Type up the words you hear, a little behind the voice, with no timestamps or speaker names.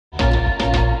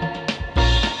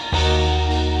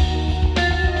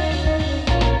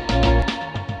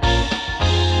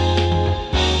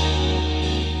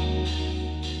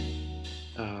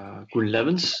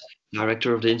Lemmens,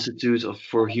 Director of the Institute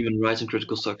for Human Rights and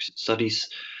Critical Studies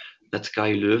at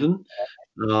KU Leuven.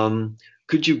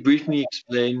 Could you briefly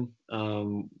explain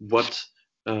what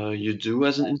you do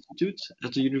as an institute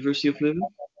at the University of Leuven?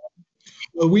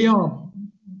 Well, we are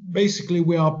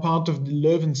part of the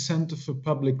Leuven Center for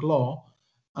Public Law,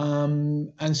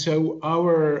 and so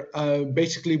our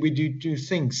basically we do two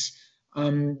things.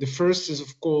 The first is,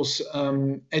 of course,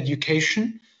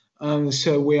 education.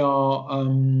 So we are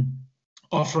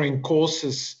offering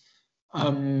courses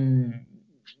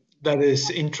that is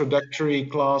introductory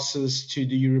classes to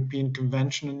the European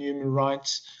Convention on Human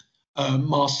Rights,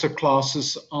 master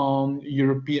classes on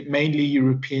mainly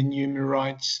European human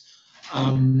rights,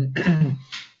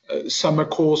 summer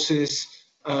courses,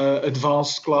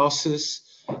 advanced classes.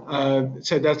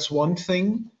 So that's one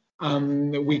thing.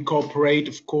 We cooperate,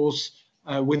 of course,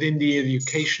 within the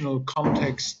educational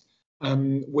context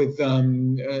with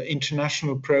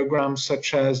international programs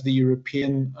such as the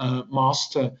European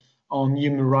Master on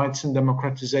Human Rights and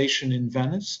Democratization in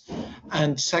Venice.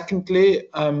 And secondly,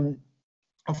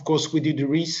 of course, we do the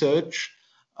research.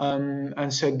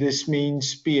 And so this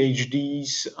means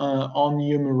PhDs on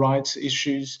human rights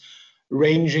issues,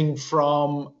 ranging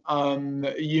from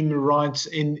human rights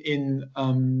in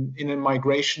a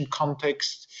migration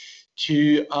context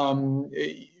to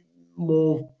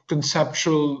more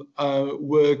conceptual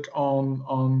work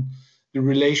on the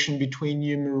relation between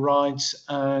human rights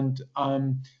and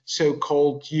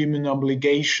so-called human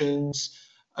obligations,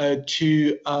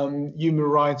 to human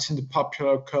rights in the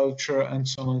popular culture, and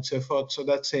so on and so forth. So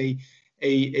that's a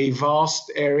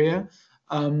vast area.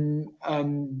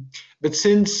 But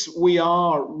since we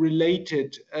are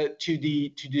related to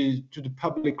the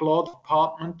public law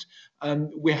department,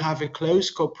 we have a close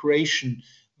cooperation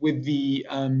with the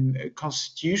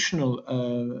constitutional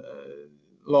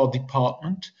law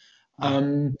department.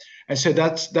 And so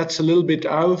that's a little bit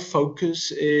our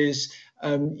focus is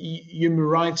human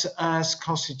rights as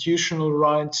constitutional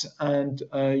rights and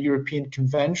European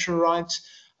Convention rights.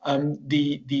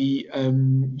 The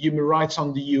human rights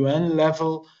on the UN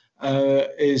level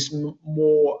is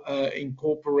more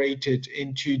incorporated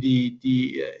into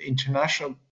the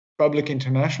international public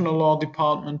international law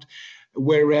department,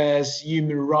 whereas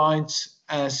human rights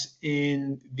as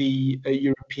in the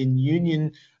European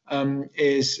Union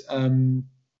is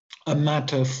a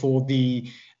matter for the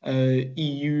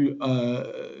EU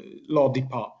law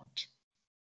department.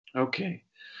 Okay,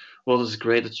 well, it's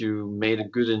great that you made a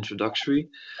good introductory.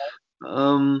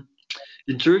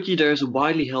 In Turkey, there is a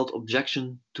widely held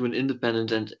objection to an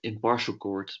independent and impartial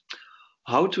court.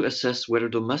 How to assess whether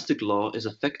domestic law is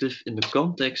effective in the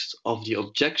context of the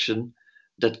objection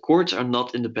that courts are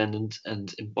not independent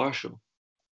and impartial?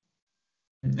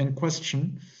 And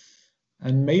question,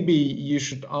 and maybe you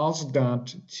should ask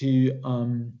that to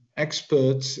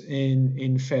experts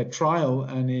in fair trial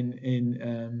and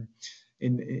in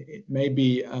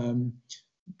maybe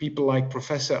people like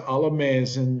Professor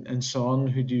Allermeers and so on,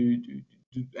 who do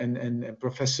and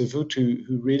Professor Voet,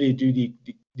 who really do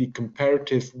the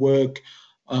comparative work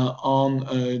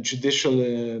on judicial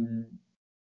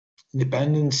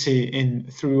independency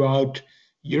throughout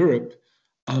Europe.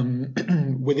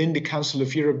 Within the Council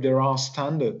of Europe, there are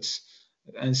standards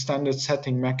and standard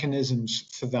setting mechanisms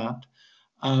for that.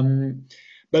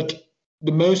 But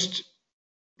the most,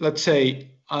 let's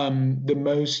say, the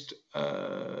most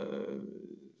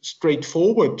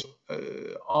straightforward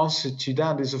answer to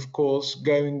that is, of course,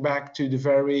 going back to the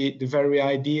very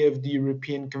idea of the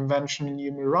European Convention on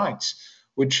Human Rights,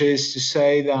 which is to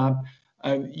say that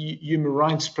human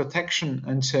rights protection,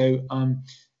 and so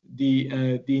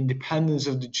the independence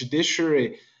of the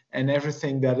judiciary and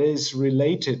everything that is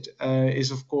related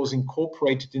is, of course,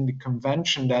 incorporated in the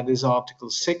convention. That is Article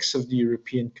 6 of the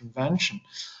European Convention.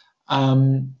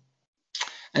 And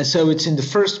so it's in the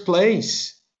first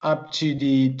place up to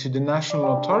the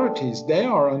national authorities. They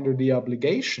are under the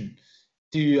obligation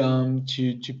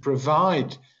to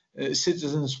provide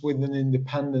citizens with an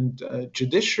independent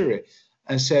judiciary.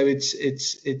 And so it's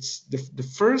the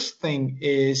first thing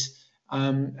is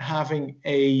having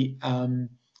a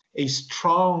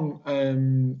strong,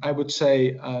 I would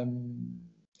say,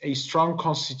 a strong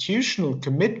constitutional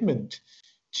commitment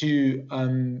to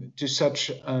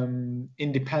such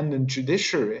independent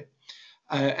judiciary.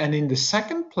 And in the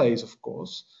second place, of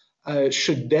course,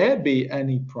 should there be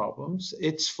any problems,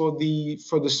 it's for the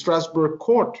Strasbourg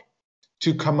court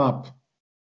to come up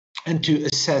and to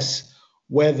assess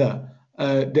whether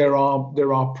there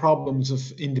are problems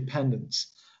of independence.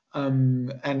 And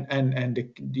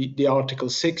the Article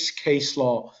 6 case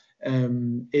law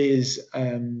is,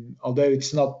 although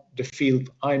it's not the field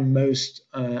I'm most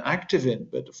active in,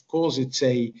 but of course it's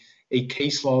a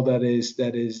case law that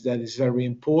is very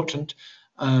important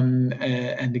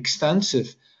and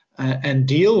extensive and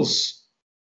deals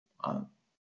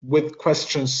with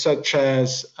questions such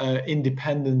as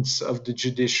independence of the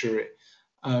judiciary.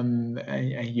 And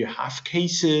you have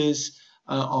cases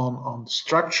on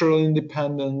structural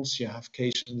independence. You have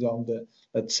cases on the,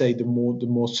 let's say, the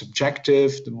more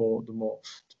subjective,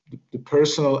 the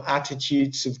personal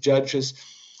attitudes of judges,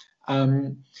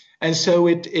 and so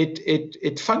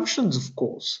it functions, of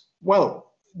course,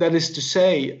 well. That is to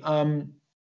say,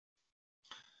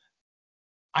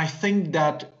 I think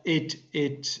that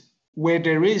where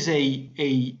there is a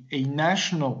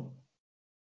national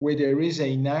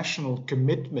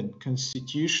commitment,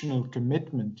 constitutional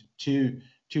commitment to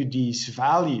these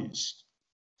values,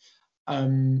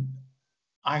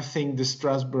 I think the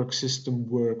Strasbourg system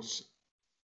works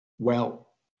well.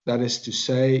 That is to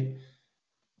say,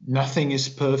 nothing is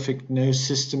perfect, no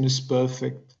system is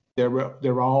perfect. There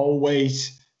are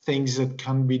always things that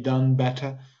can be done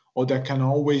better, or there can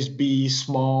always be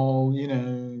small,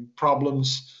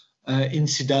 problems,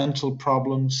 incidental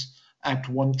problems at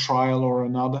one trial or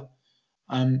another.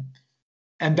 And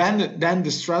then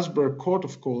the Strasbourg Court,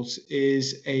 of course,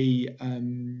 is a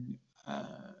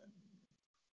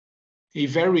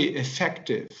very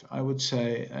effective, I would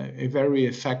say, a very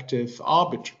effective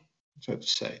arbiter, so to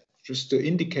say, just to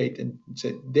indicate and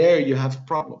say, there you have a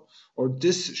problem, or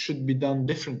this should be done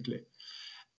differently.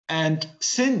 And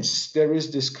since there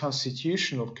is this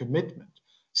constitutional commitment,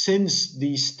 since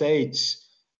these states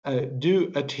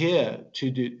do adhere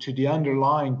to the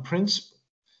underlying principle,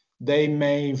 they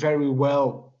may very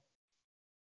well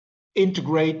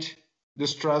integrate the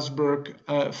Strasbourg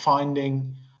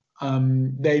finding.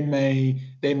 They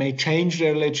may change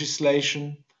their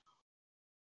legislation,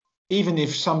 even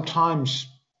if sometimes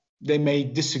they may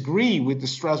disagree with the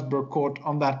Strasbourg Court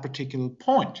on that particular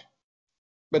point.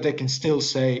 But they can still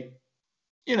say,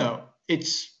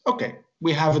 it's okay.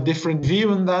 We have a different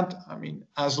view on that. I mean,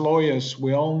 as lawyers,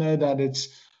 we all know that it's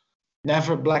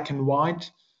never black and white.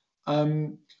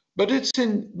 But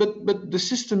the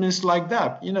system is like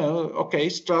that. Okay,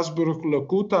 Strasbourg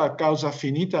locuta, causa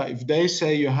finita. If they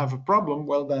say you have a problem,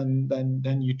 well,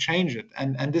 then you change it.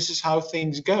 And this is how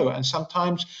things go. And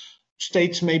sometimes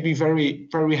states may be very,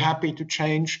 very happy to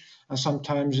change, and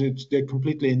sometimes they're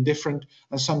completely indifferent,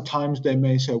 and sometimes they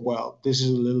may say, well, this is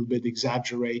a little bit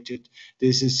exaggerated.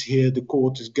 This is here, the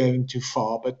court is going too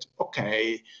far, but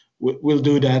okay, we'll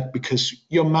do that because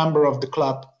you're a member of the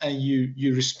club and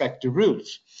you respect the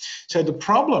rules. So the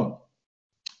problem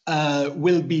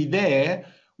will be there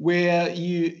where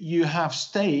you have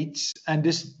states, and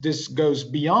this goes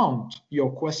beyond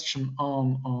your question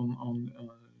on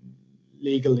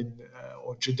legal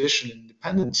or judicial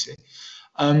independency.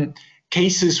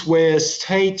 Cases where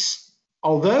states,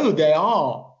 although they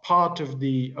are part of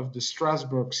the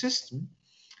Strasbourg system,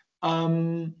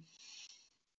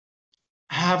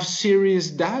 have serious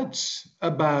doubts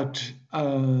about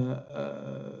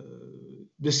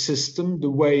the system, the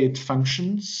way it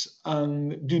functions,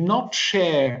 do not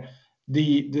share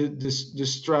the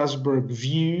Strasbourg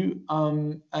view,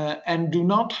 and do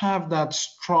not have that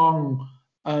strong,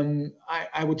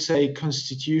 I would say,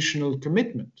 constitutional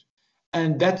commitment.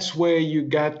 And that's where you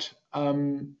get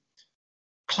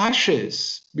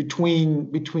clashes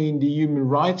between the human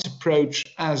rights approach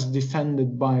as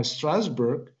defended by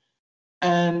Strasbourg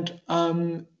and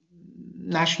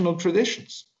national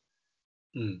traditions.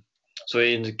 So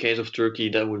in the case of Turkey,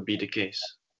 that would be the case.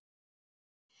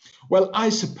 Well, I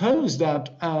suppose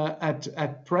that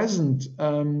at present,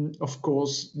 of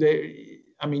course,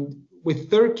 with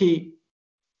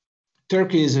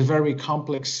Turkey is a very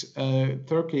complex.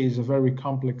 Turkey is a very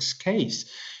complex case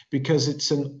because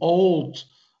it's an old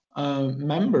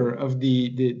member of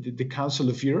the Council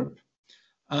of Europe.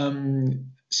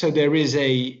 So there is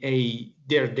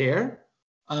they're there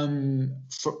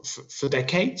for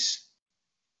decades.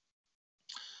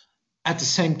 At the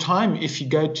same time, if you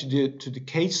go to the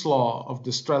case law of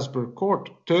the Strasbourg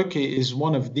Court, Turkey is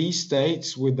one of these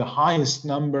states with the highest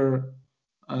number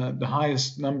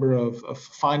of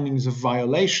findings of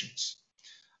violations,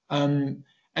 and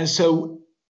so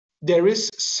there is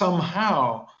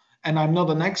somehow, and I'm not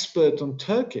an expert on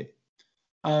Turkey,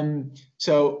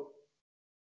 so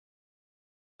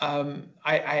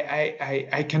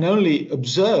I can only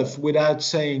observe without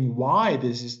saying why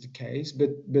this is the case,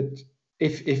 but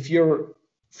if you're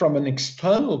from an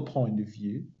external point of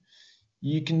view,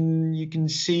 you can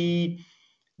see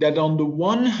that on the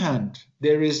one hand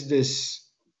there is this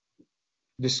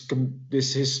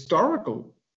this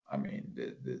historical, I mean,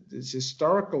 this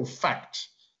historical fact,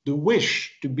 the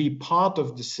wish to be part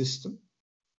of the system.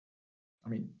 I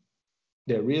mean,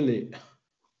 they're really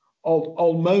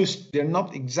almost, they're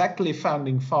not exactly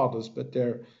founding fathers, but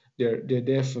they're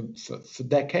there for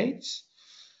decades.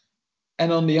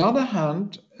 And on the other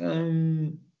hand,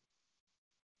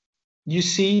 you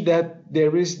see that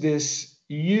there is this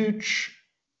huge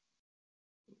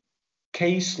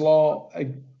case law,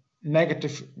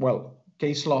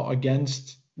 case law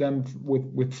against them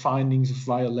with findings of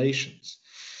violations.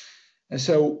 And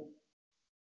so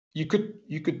you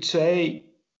could say,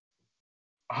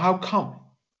 how come?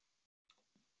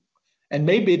 And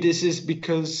maybe this is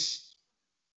because,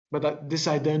 but this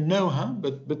I don't know, huh?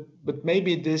 But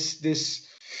maybe this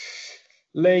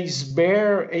lays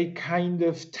bare a kind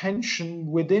of tension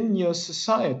within your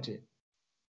society,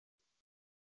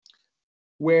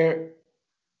 where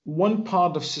one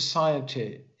part of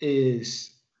society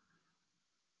is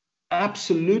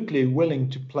absolutely willing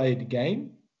to play the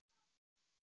game,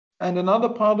 and another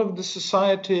part of the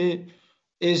society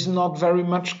is not very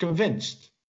much convinced,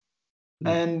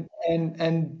 and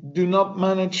do not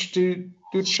manage to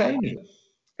change it.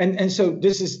 And so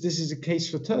this is a case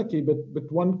for Turkey,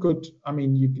 but one could, I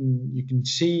mean, you can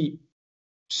see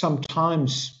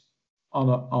sometimes on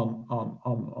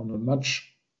a much,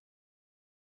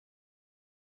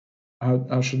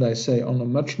 how should I say, on a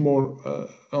much more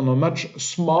on a much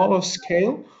smaller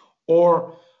scale,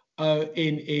 or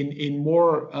in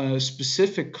more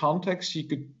specific contexts, you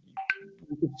could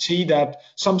see that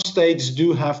some states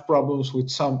do have problems with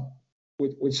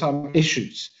some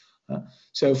issues.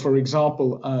 So, for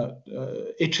example,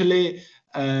 Italy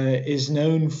is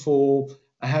known for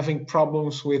having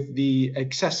problems with the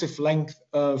excessive length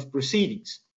of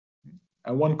proceedings.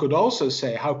 And one could also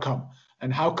say, how come?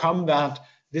 And how come that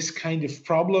this kind of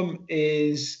problem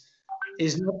is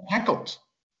not tackled?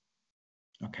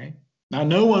 Okay. Now,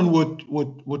 no one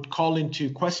would call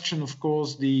into question, of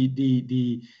course,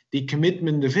 the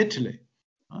commitment of Italy.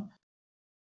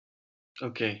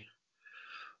 Okay.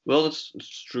 Well,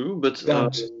 it's true, but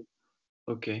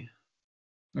okay.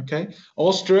 Okay.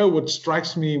 Austria, what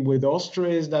strikes me with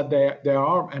Austria is that there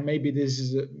are, and maybe this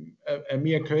is a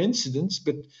mere coincidence,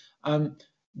 but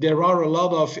there are a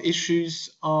lot of issues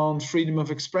on freedom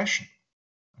of expression.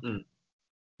 Mm.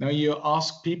 Now you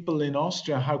ask people in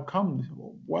Austria, how come?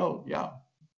 Well, yeah,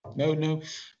 no.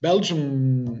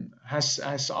 Belgium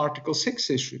has Article 6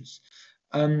 issues.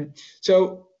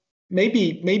 So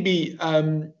maybe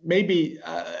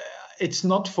it's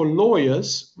not for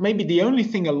lawyers. Maybe the only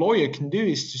thing a lawyer can do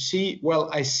is to see, well,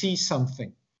 I see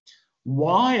something.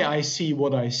 Why I see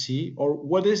what I see, or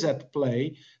what is at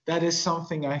play, that is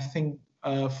something I think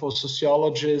for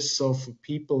sociologists or for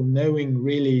people knowing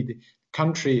really the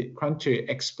country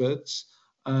experts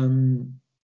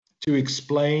to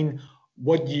explain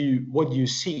what you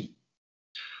see.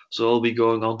 So I'll be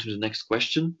going on to the next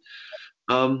question.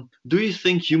 Do you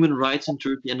think human rights in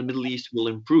Turkey and the Middle East will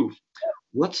improve?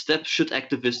 What steps should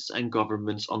activists and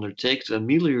governments undertake to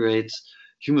ameliorate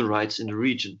human rights in the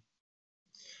region?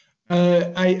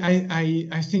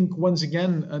 I think once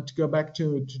again, to go back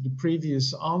to the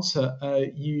previous answer,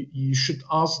 you should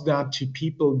ask that to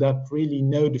people that really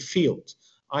know the field.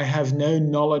 I have no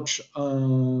knowledge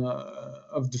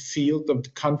of the field, of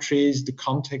the countries, the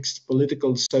context,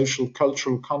 political, social,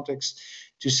 cultural context,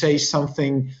 to say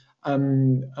something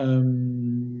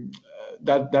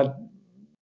that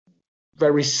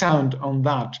very sound on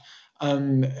that.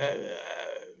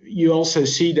 You also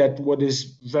see that what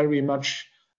is very much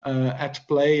at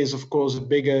play is, of course, a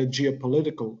bigger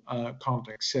geopolitical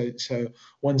context. So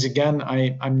once again,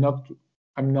 I'm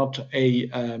not a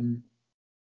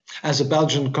as a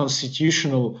Belgian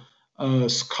constitutional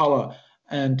scholar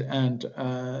and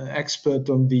expert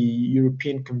on the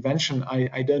European Convention.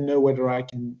 I don't know whether I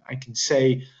can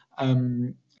say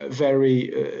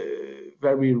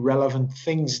very relevant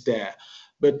things there.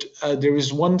 But there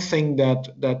is one thing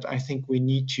that I think we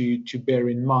need to bear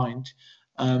in mind,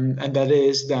 and that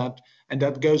is that, and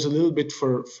that goes a little bit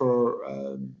for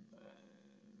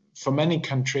many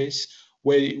countries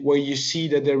where you see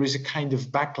that there is a kind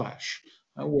of backlash,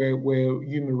 where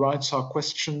human rights are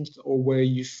questioned, or where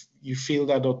you feel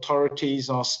that authorities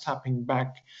are stepping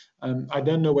back. I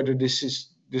don't know whether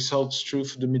this holds true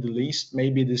for the Middle East.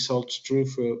 Maybe this holds true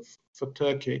for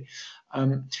Turkey.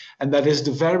 And that is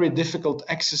the very difficult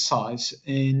exercise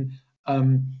in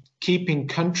keeping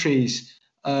countries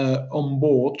on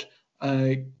board,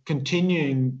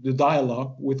 continuing the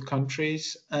dialogue with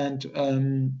countries, and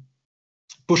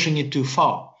pushing it too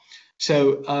far.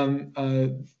 So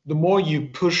the more you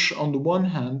push on the one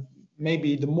hand,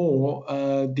 maybe the more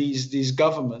these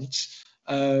governments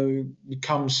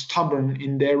become stubborn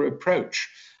in their approach.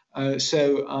 And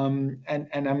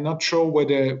I'm not sure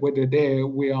whether there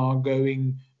we are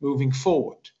moving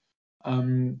forward.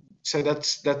 So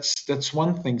that's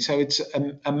one thing. So it's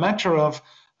a matter of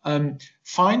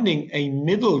finding a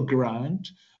middle ground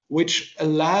which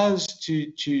allows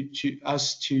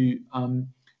us to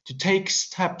take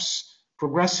steps,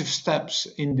 progressive steps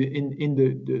in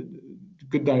the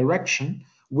good direction,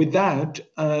 without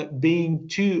being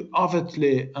too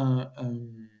overtly,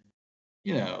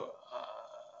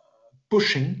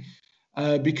 pushing,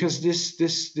 because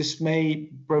this may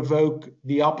provoke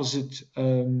the opposite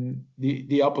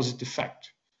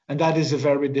effect, and that is a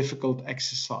very difficult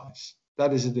exercise.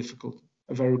 That is a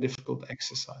very difficult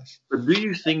exercise. But do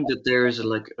you think that there is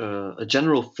a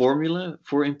general formula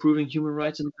for improving human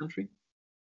rights in the country?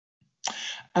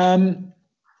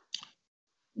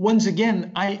 Once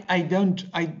again, I don't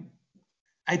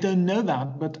know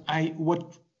that, but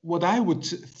what I would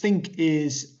think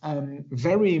is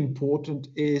very important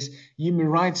is human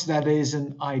rights. That is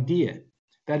an idea.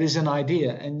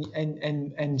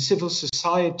 And civil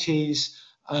societies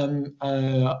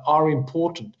are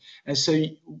important. And so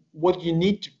what you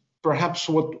need to, perhaps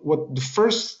what the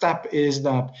first step is,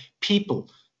 that people,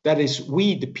 that is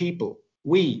we the people,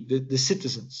 we the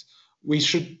citizens, we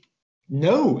should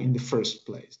know in the first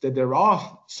place that there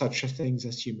are such things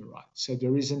as human rights. So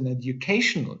there is an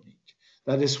educational need.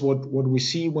 That is what we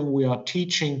see when we are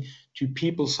teaching to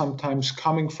people sometimes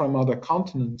coming from other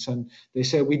continents, and they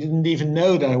say we didn't even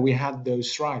know that we had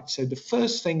those rights. So the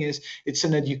first thing is it's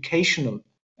an educational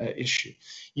issue.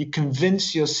 You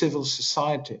convince your civil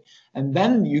society, and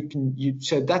then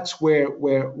so that's where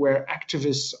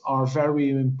activists are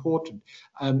very important.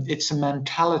 It's a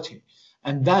mentality,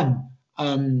 and then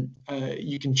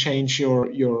you can change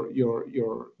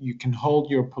you can hold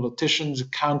your politicians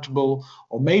accountable,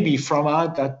 or maybe from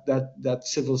out that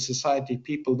civil society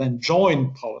people then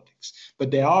join politics,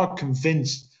 but they are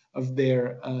convinced of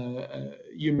their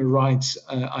human rights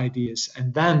ideas.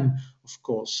 And then, of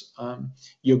course,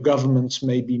 your governments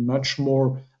may be much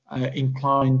more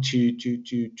inclined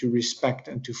to respect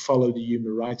and to follow the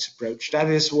human rights approach. That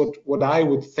is what I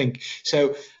would think.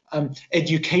 So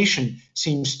education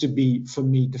seems to be, for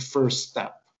me, the first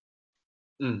step.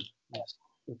 Yes.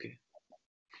 Okay.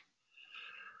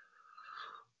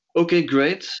 Okay,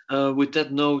 great. With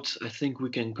that note, I think we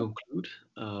can conclude.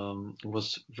 It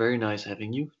was very nice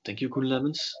having you. Thank you, Koen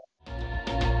Lemmens.